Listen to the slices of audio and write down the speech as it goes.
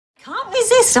Can't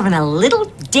resist having a little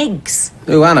digs.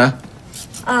 Who, Anna?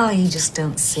 Oh, you just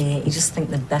don't see it. You just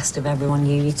think the best of everyone,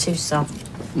 You're too soft.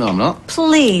 No, I'm not.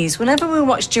 Please, whenever we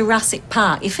watch Jurassic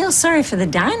Park, you feel sorry for the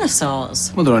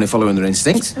dinosaurs. Well, they're only following their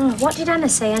instincts. Oh, what did Anna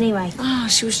say anyway? Oh,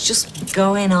 she was just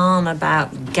going on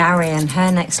about Gary and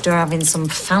her next door having some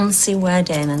fancy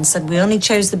wedding and said we only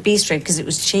chose the bistro because it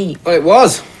was cheap. Well, it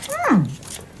was.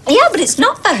 Yeah, but it's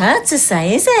not for her to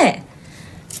say, is it?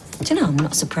 Do you know, I'm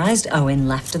not surprised Owen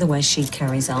left her the way she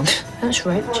carries on. That's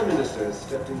rich.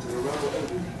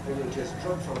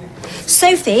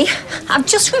 Sophie, I've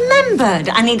just remembered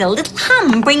I need a little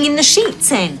hand bringing the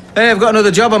sheets in. Hey, I've got another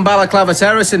job on Balaclava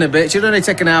Terrace in a bit. Should only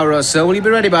take an hour or so. Will you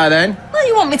be ready by then? Well,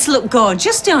 you want me to look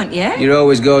gorgeous, don't you? You're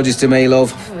always gorgeous to me,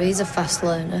 love. Oh, he's a fast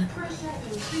learner.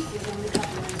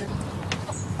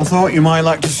 I thought you might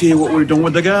like to see what we've done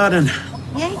with the garden.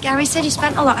 Yeah, Gary said you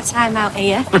spent a lot of time out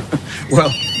here. Well,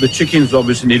 the chickens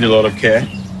obviously need a lot of care.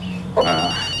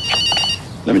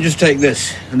 Let me just take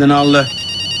this, and then I'll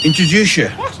introduce you.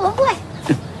 That's lovely.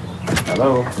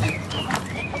 Hello.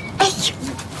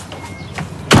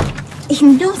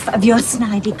 Enough of your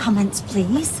snidey comments,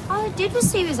 please. All I did was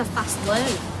say he was a fast learner.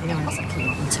 You know exactly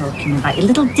what I'm talking about. Your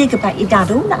little dig about your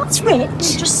dad. Oh, that's rich.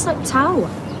 He just slipped out.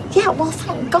 Yeah, well,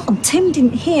 thank God Tim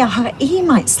didn't hear her ear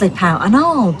might slip out and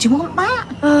all. Do you want that?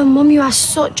 Oh, Mum, you are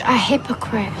such a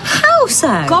hypocrite. How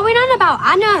so? Going on about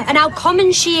Anna and how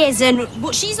common she is,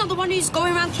 but she's not the one who's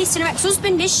going around kissing her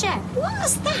ex-husband, is she? What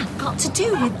has that got to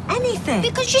do with anything?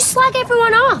 Because you slag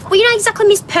everyone off. Well, you're not exactly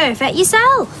Miss Perfect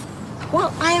yourself.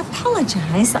 Well, I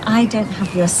apologise that I don't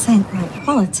have your saint-like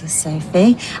qualities,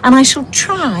 Sophie, and I shall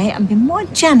try and be more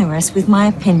generous with my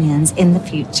opinions in the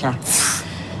future.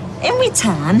 In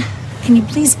return, can you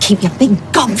please keep your big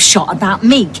gobshot about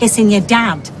me kissing your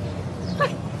dad?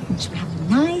 Right. Shall we have a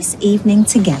nice evening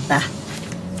together?